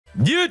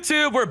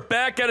YouTube, we're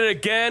back at it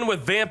again with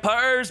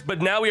vampires,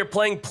 but now we are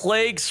playing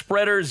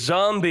Plaguespreader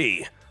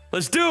Zombie.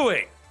 Let's do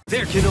it!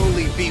 There can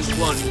only be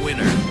one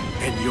winner,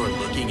 and you're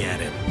looking at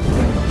him.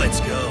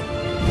 Let's go.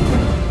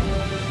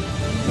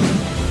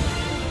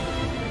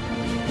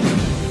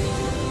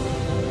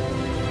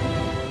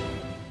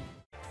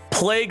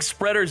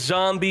 Plaguespreader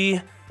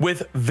Zombie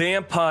with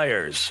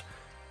vampires.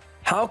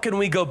 How can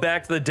we go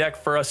back to the deck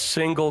for a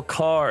single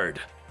card?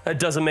 That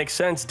doesn't make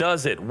sense,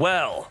 does it?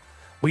 Well,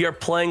 we are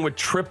playing with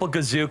triple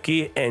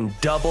Gozuki and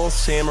double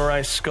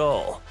Samurai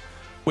Skull.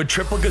 With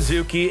triple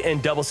Gozuki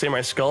and double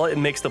Samurai Skull, it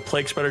makes the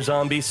Plaguespreader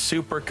Zombie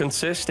super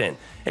consistent.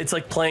 It's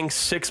like playing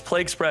 6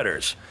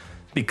 Plaguespreaders,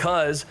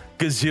 because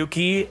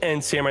Gozuki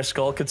and Samurai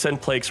Skull could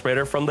send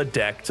Plaguespreader from the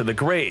deck to the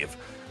grave.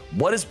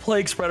 What is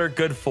Plaguespreader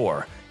good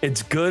for?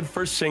 It's good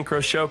for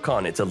Synchros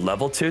Shokan. It's a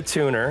level 2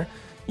 tuner.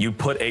 You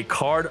put a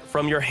card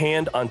from your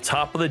hand on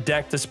top of the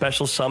deck to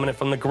special summon it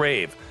from the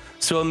grave.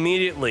 So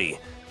immediately,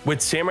 with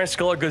Samurai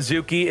Skull or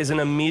Gozuki is an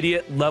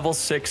immediate level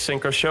 6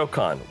 Synchros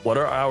Shokan. What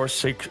are our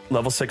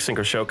level 6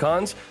 Synchros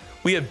Shokans?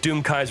 We have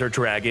Dkayed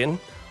Dragon.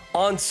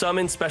 On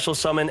summon, special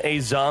summon a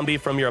zombie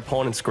from your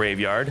opponent's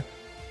graveyard.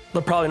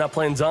 They're probably not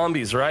playing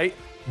zombies, right?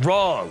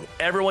 Wrong.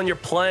 Everyone you're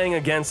playing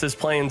against is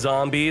playing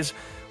zombies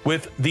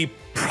with the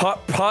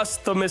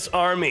Posthumous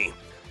Army.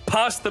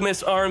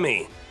 Posthumous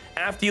Army.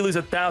 After you lose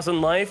 1,000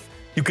 life,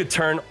 you could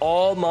turn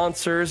all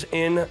monsters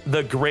in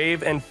the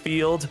grave and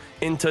field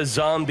into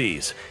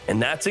zombies. And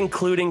that's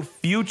including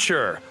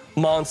future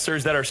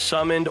monsters that are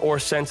summoned or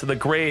sent to the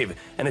grave.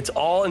 And it's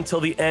all until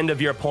the end of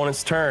your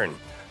opponent's turn.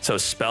 So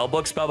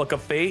Spellbook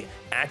of Fate,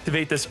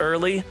 activate this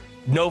early,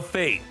 no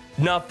fate,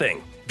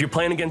 nothing. If you're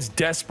playing against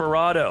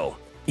Desperado,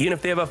 even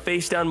if they have a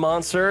face-down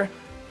monster,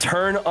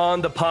 turn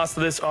on the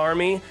Posthumous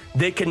Army.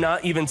 They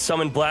cannot even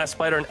summon Blast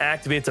Spider and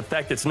activate its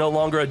effect. It's no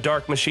longer a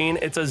dark machine,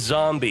 it's a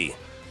zombie.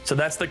 So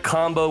that's the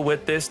combo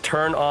with this.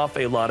 Turn off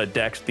a lot of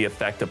decks with the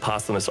effect of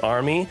Posthumous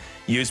Army.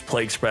 Use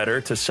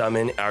Plaguespreader to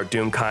summon our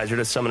Dkayed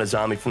to summon a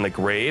zombie from the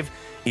grave.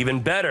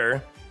 Even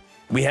better,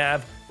 we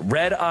have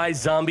Red Eye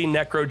Zombie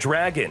Necro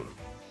Dragon.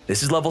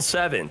 This is level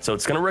 7, so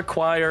it's going to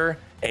require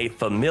a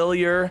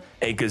Familiar,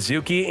 a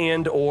Gozuki,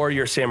 and or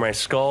your Samurai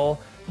Skull.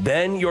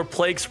 Then your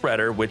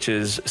Plaguespreader, which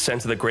is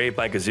sent to the grave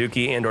by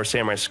Gozuki and or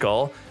Samurai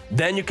Skull.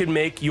 Then you can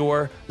make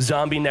your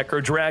Zombie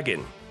Necro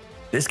Dragon.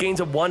 This gains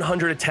a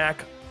 100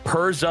 attack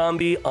per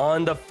zombie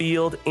on the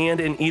field and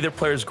in either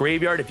player's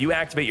graveyard. If you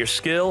activate your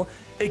skill,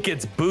 it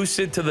gets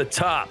boosted to the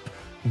top.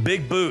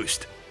 Big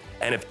boost.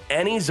 And if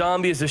any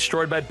zombie is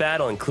destroyed by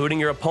battle,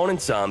 including your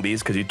opponent's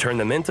zombies, because you turn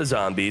them into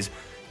zombies,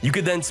 you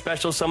could then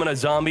special summon a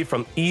zombie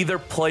from either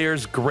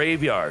player's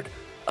graveyard.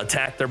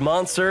 Attack their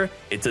monster,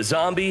 it's a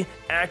zombie,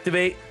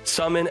 activate,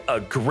 summon a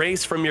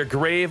Grace from your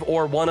grave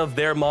or one of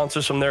their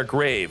monsters from their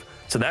grave.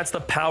 So that's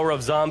the power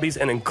of zombies,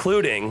 and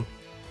including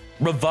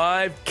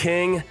Revived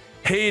King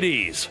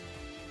Hades.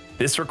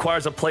 This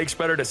requires a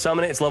Plaguespreader to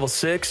summon it. It's level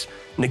 6.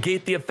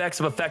 Negate the effects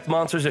of effect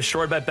monsters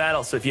destroyed by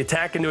battle. So if you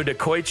attack into a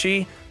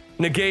Dkayed,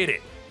 negate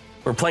it.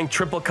 We're playing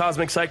triple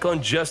Cosmic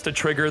Cyclone just to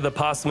trigger the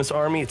Posthumous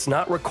Army. It's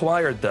not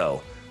required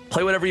though.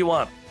 Play whatever you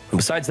want. And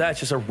besides that, it's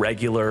just a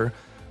regular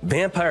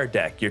vampire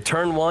deck. Your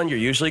turn 1, you're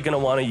usually going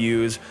to want to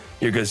use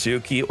your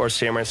Gozuki or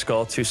Samurai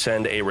Skull to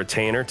send a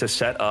Retainer to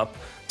set up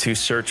to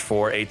search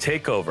for a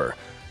takeover.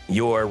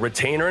 Your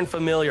Retainer and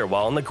Familiar,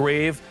 while in the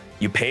grave,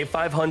 you pay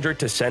 500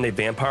 to send a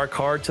vampire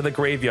card to the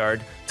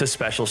graveyard to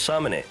special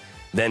summon it.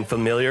 Then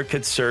Familiar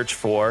could search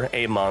for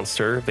a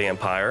monster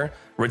vampire.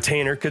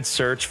 Retainer could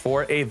search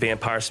for a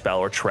vampire spell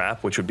or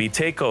trap, which would be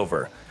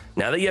Takeover.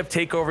 Now that you have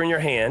Takeover in your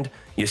hand,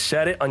 you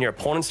set it on your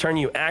opponent's turn,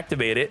 you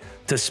activate it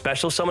to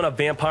special summon a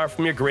vampire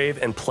from your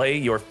grave and play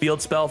your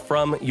field spell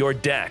from your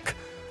deck.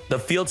 The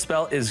field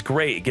spell is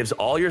great. It gives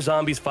all your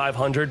zombies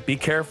 500. Be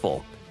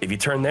careful. If you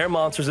turn their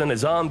monsters into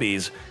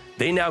zombies,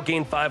 they now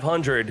gain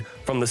 500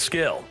 from the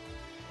skill.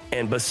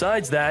 And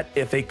besides that,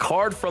 if a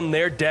card from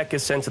their deck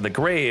is sent to the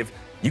grave,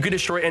 you can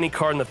destroy any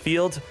card in the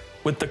field,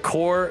 with the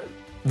core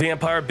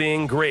vampire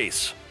being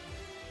Grace.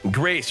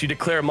 Grace, you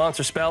declare a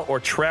monster spell or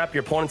trap.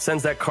 Your opponent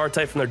sends that card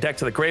type from their deck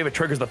to the grave. It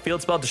triggers the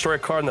field spell, destroy a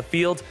card in the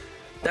field.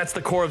 That's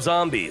the core of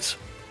zombies.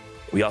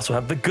 We also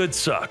have the Good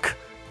Suck.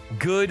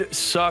 Good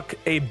Suck,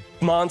 a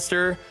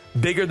monster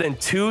bigger than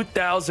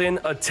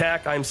 2,000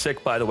 attack. I'm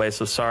sick, by the way,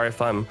 so sorry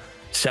if I'm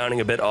sounding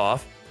a bit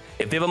off.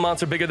 If they have a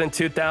monster bigger than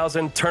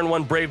 2,000, turn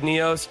 1 Brave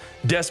Neos,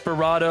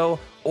 Desperado,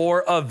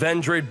 or a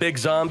Vendrid Big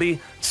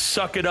Zombie,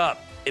 suck it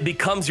up. It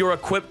becomes your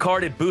equip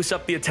card. It boosts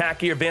up the attack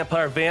of your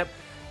Vampire Vamp.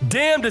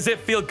 Damn, does it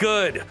feel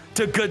good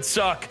to Good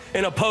Suck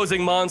an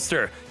opposing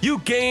monster. You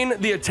gain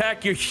the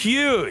attack, you're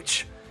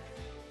huge.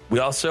 We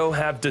also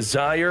have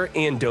Desire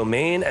and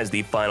Domain as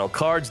the final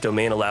cards.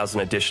 Domain allows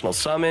an additional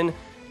summon,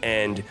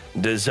 and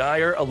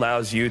Desire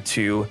allows you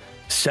to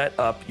set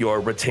up your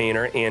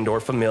Retainer and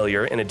or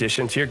Familiar in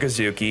addition to your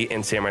Gozuki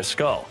and Samurai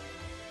Skull.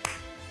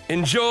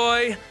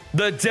 Enjoy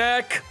the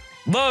deck.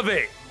 Love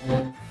it.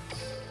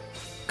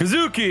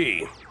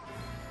 Gozuki.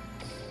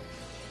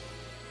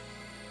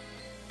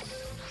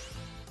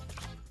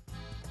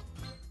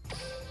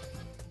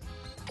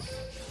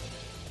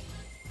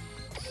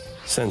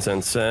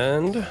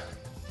 Send.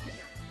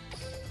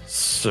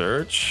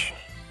 Search.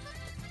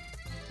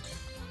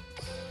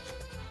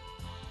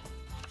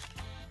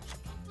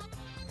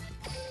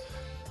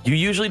 You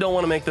usually don't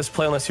want to make this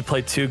play unless you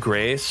play 2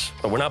 grays,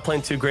 but we're not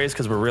playing 2 grays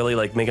because we're really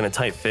like making a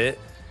tight fit.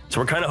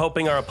 So we're kind of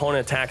hoping our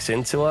opponent attacks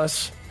into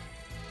us.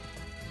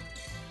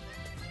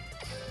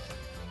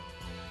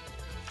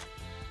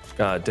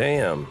 God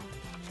damn.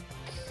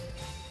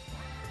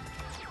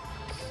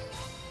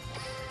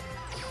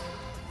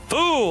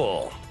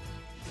 Fool!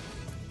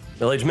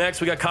 Village Max,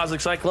 we got Cosmic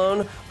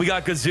Cyclone. We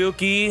got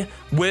Gazuki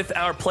with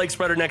our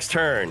Plaguespreader next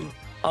turn.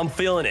 I'm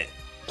feeling it.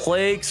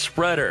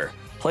 Plaguespreader.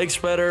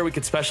 Plaguespreader, we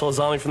could special a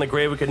zombie from the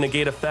grave. We could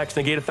negate effects.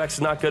 Negate effects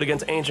is not good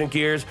against Ancient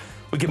Gears.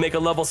 We could make a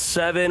level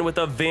 7 with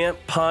a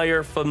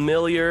Vampire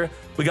Familiar.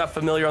 We got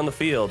Familiar on the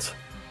field.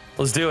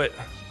 Let's do it.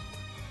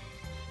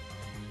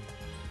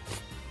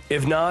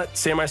 If not,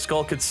 Samurai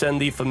Skull could send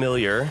the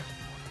Familiar.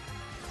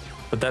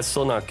 But that's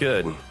still not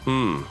good.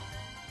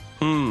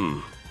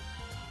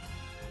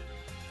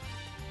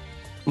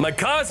 My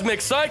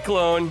Cosmic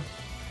Cyclone,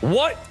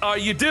 what are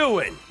you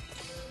doing?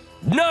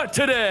 Not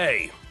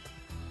today.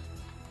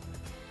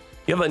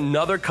 You have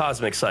another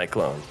Cosmic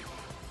Cyclone.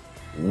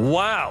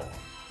 Wow.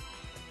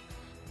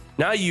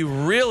 Now you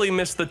really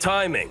missed the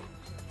timing.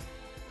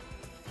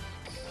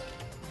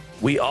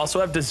 We also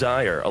have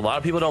Desire. A lot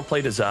of people don't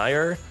play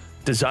Desire.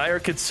 Desire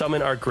could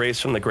summon our Grace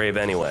from the grave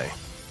anyway.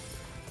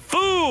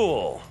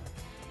 Fool!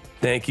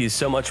 Thank you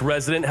so much,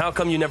 Resident. How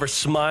come you never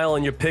smile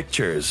in your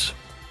pictures?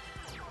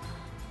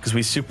 Because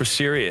we super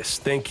serious.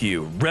 Thank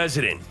you,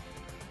 Resident.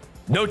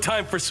 No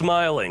time for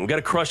smiling. We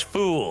gotta crush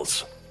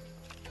fools.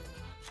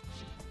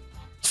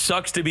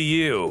 Sucks to be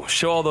you.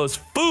 Show all those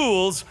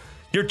fools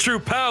your true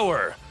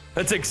power.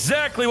 That's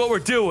exactly what we're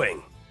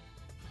doing.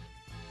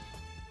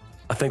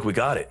 I think we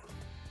got it.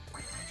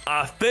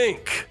 I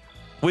think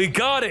we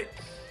got it.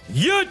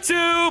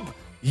 YouTube!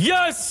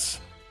 Yes!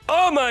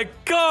 Oh my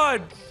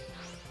God!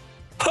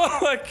 Oh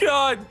my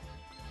God!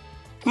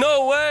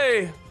 No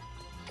way!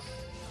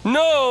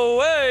 No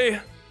way!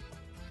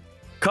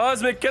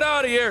 Cosmic, get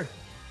out of here!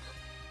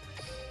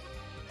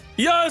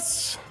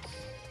 Yes!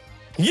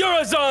 You're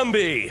a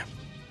zombie!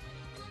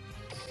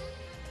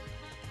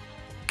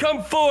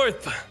 Come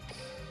forth!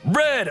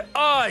 Red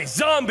Eye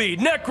Zombie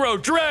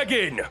Necro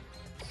Dragon!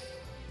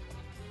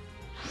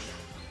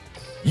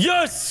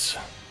 Yes!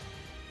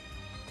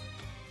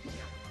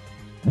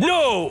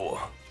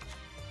 No!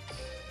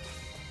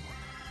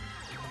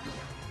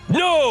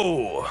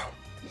 No!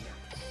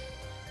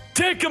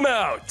 Take him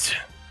out!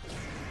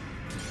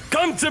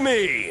 Come to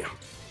me!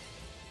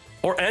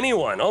 Or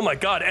anyone. Oh my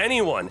God,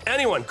 anyone.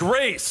 Anyone.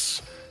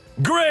 Grace!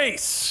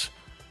 Grace!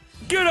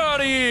 Get out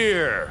of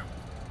here!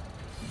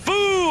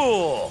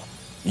 Fool!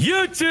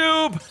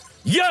 YouTube!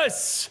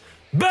 Yes!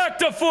 Back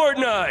to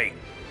Fortnite!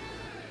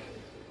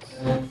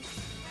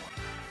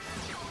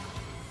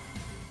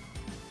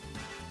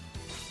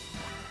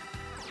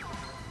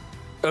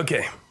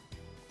 Okay.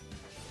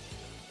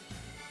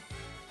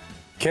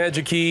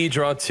 Catch key,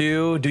 draw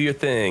 2, do your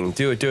thing.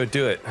 Do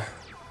it.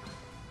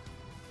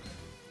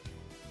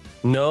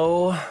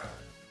 No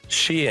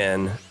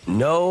Xian,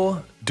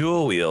 no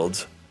dual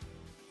wield.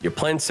 You're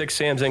playing 6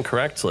 Sams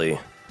incorrectly.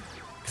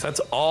 Because that's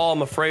all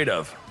I'm afraid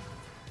of.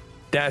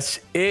 That's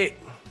it.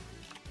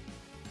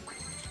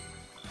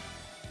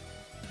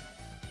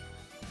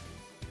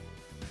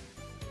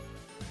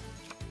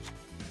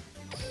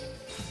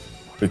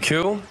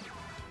 Riku?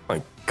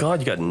 My God,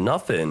 you got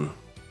nothing.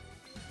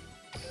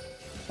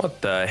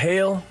 What the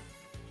hell?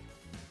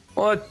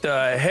 What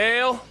the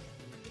hell?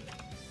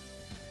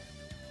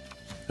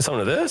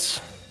 Something to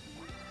this?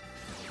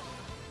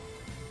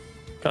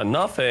 Got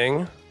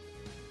nothing.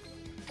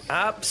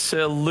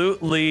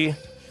 Absolutely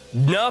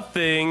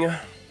nothing.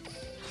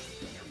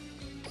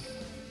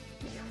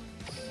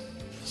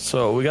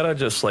 So we gotta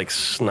just like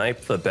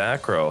snipe the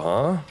back row,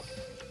 huh?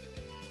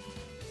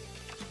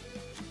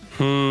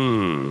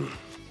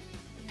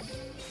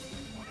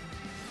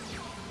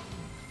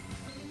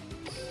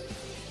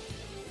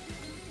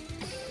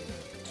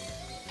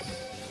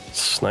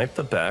 Snipe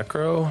the back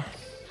row?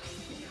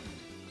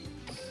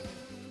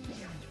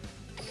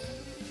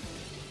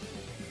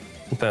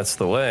 That's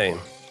the way.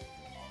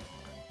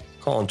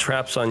 Calling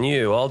traps on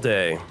you all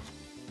day.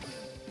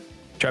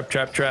 Trap.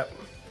 Trap.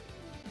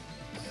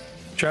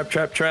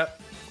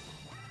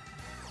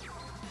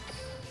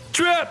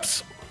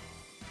 Traps!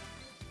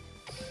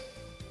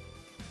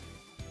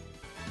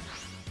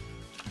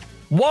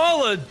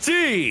 Walla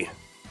D!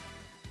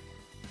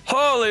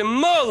 Holy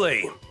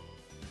moly!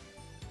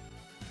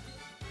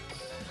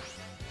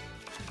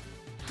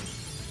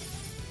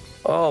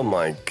 Oh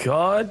my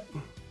God.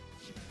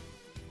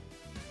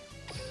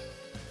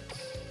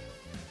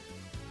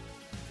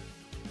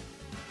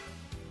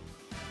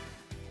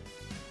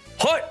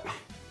 What?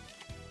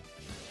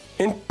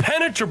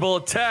 Impenetrable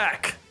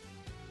attack.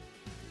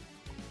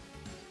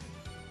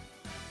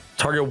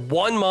 Target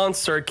 1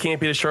 monster,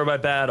 can't be destroyed by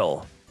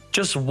battle.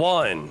 Just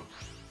 1.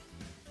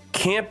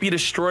 Can't be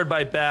destroyed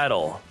by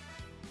battle.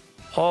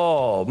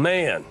 Oh,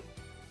 man.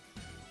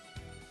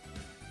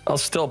 I'll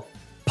still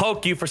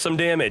poke you for some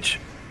damage.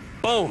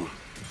 Boom.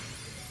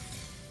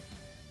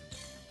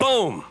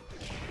 Boom.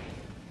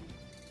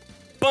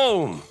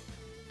 Boom.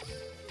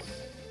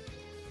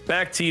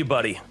 Back to you,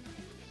 buddy.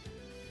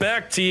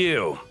 Back to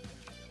you.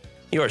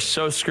 You are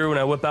so screwed when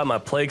I whip out my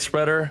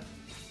Plaguespreader.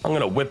 I'm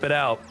gonna whip it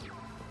out.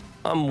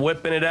 I'm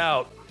whipping it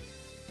out.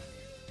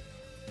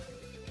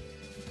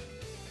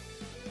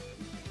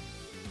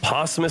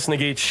 Posthumous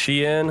negates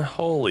Xian.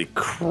 Holy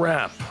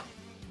crap.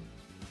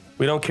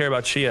 We don't care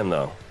about Xian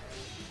though.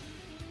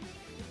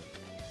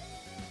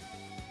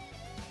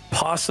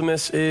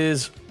 Posthumous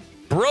is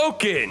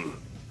broken.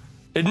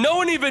 And no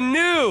one even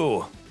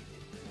knew.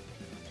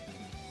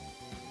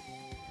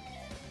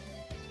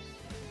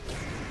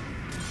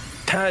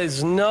 That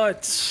is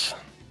nuts.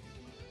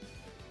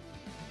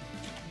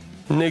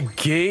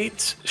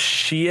 Negate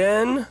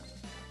Xian?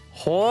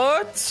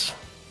 What?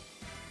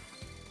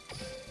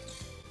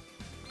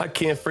 I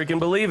can't freaking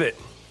believe it.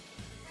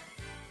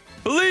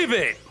 Believe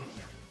it!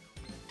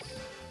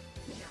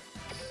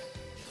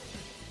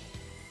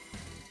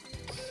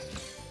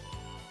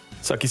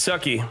 Sucky,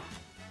 sucky.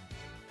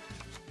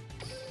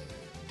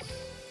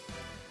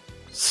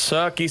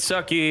 Sucky,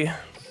 sucky.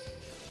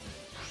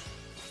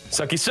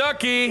 Sucky,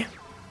 sucky.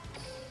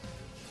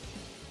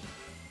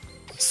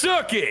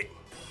 Suck it!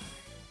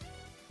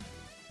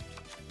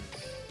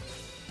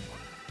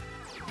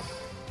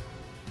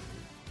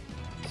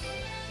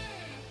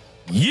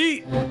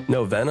 Yeet!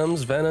 No,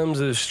 Venoms?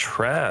 Venoms is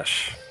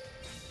trash.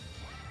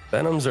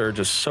 Venoms are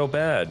just so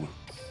bad.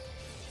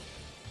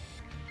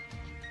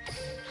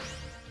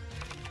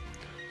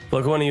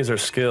 Look, I want to use our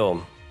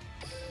skill.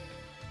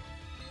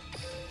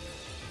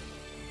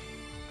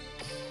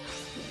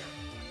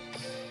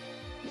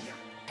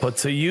 But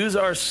to use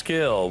our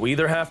skill, we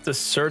either have to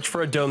search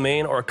for a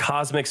domain or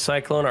Cosmic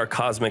Cyclone or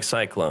Cosmic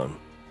Cyclone.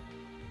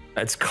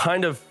 That's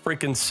kind of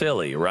freaking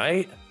silly,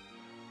 right?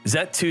 Is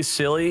that too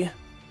silly?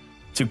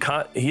 He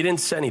didn't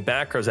set any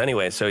back rows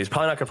anyway, so he's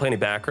probably not going to play any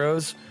back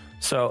rows.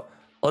 So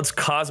let's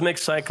Cosmic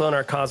Cyclone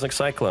or Cosmic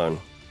Cyclone.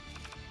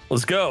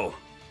 Let's go.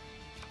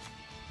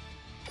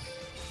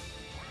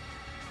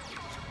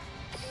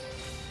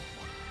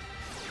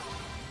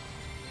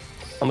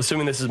 I'm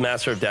assuming this is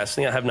Master of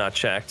Destiny. I have not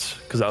checked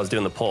because I was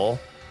doing the poll.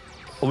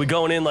 But we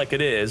going in like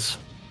it is.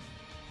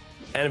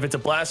 And if it's a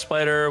Blast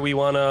Spider, we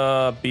want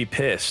to be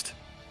pissed.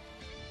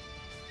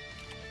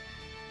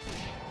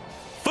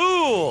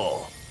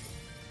 Fool!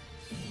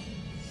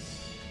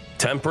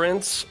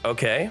 Temperance,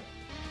 okay.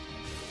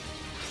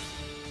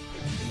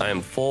 I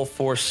am full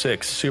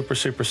 4-6, super,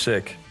 super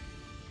sick.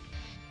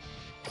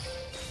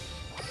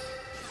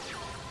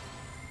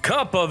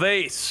 Cup of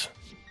Ace,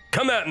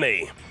 come at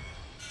me.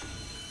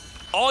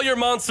 All your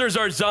monsters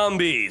are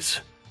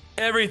zombies.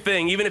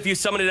 Everything, even if you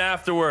summon it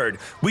afterward.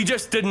 We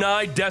just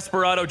denied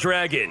Desperado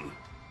Dragon.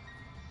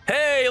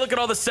 Hey, look at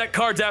all the set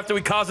cards after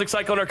we Cosmic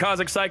Cyclone or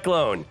Cosmic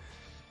Cyclone.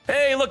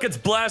 Hey, look, it's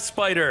Blast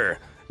Spider.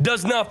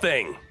 Does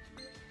nothing.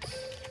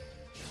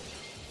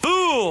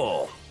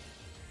 Fool.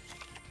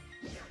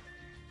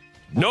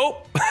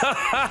 Nope.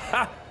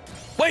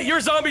 Wait, you're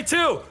zombie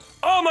too.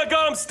 Oh my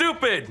God, I'm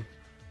stupid.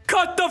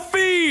 Cut the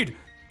feed.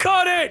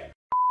 Cut it.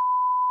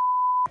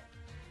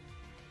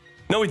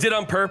 No, we did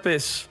on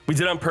purpose. We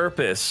did on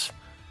purpose.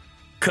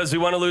 Because we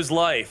want to lose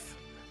life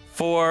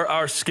for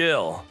our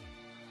skill.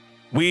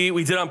 We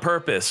did on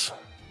purpose.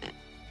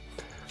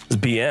 It's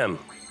BM.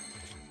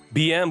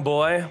 BM,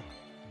 boy.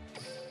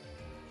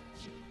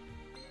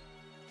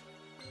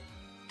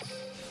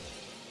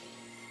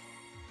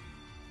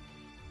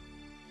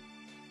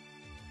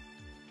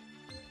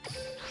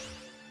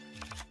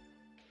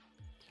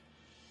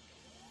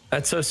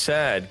 That's so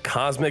sad.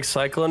 Cosmic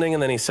Cycloning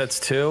and then he sets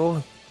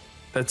 2.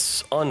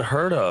 That's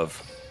unheard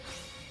of.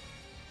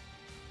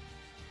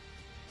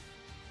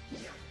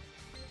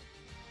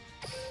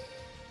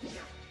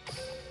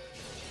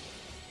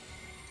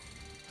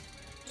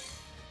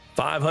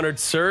 $500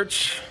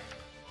 search.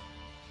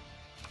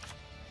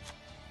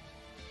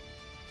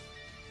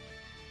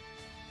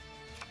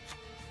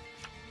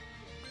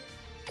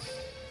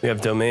 We have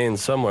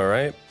domains somewhere,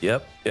 right?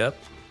 Yep,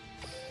 yep.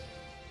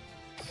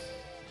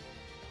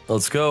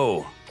 Let's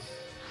go.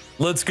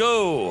 Let's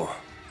go.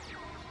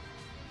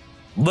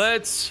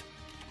 Let's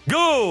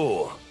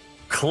go.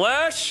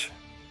 Clash.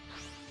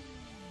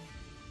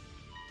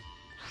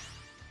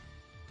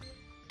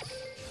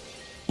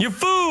 You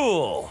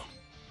fool.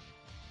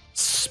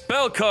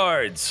 Spell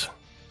cards.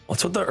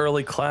 What's with the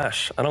early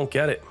clash? I don't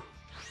get it.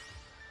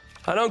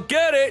 I don't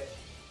get it.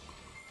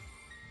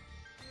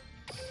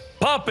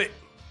 Pop it.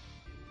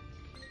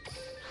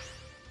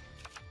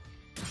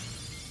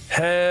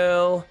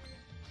 Hell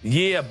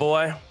yeah,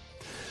 boy.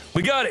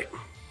 We got it.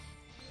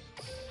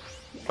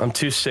 I'm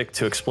too sick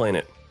to explain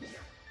it.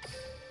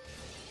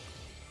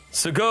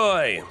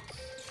 Sugoi.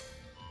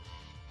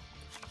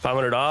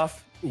 500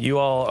 off. You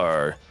all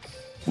are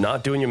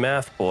not doing your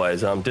math,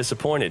 boys. I'm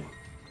disappointed.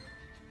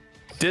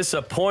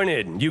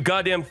 Disappointed. You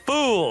goddamn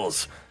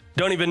fools.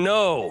 Don't even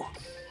know.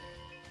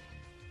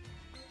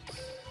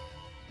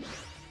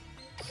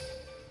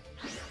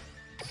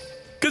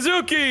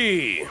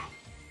 Kazuki!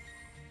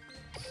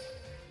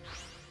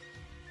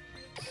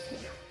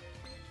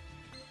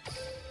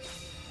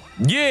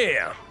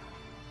 Yeah!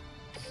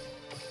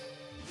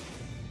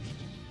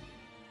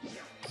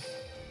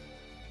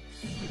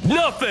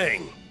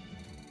 Nothing!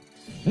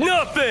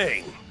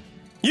 Nothing!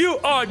 You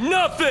are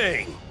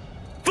nothing!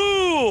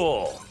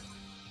 Fool!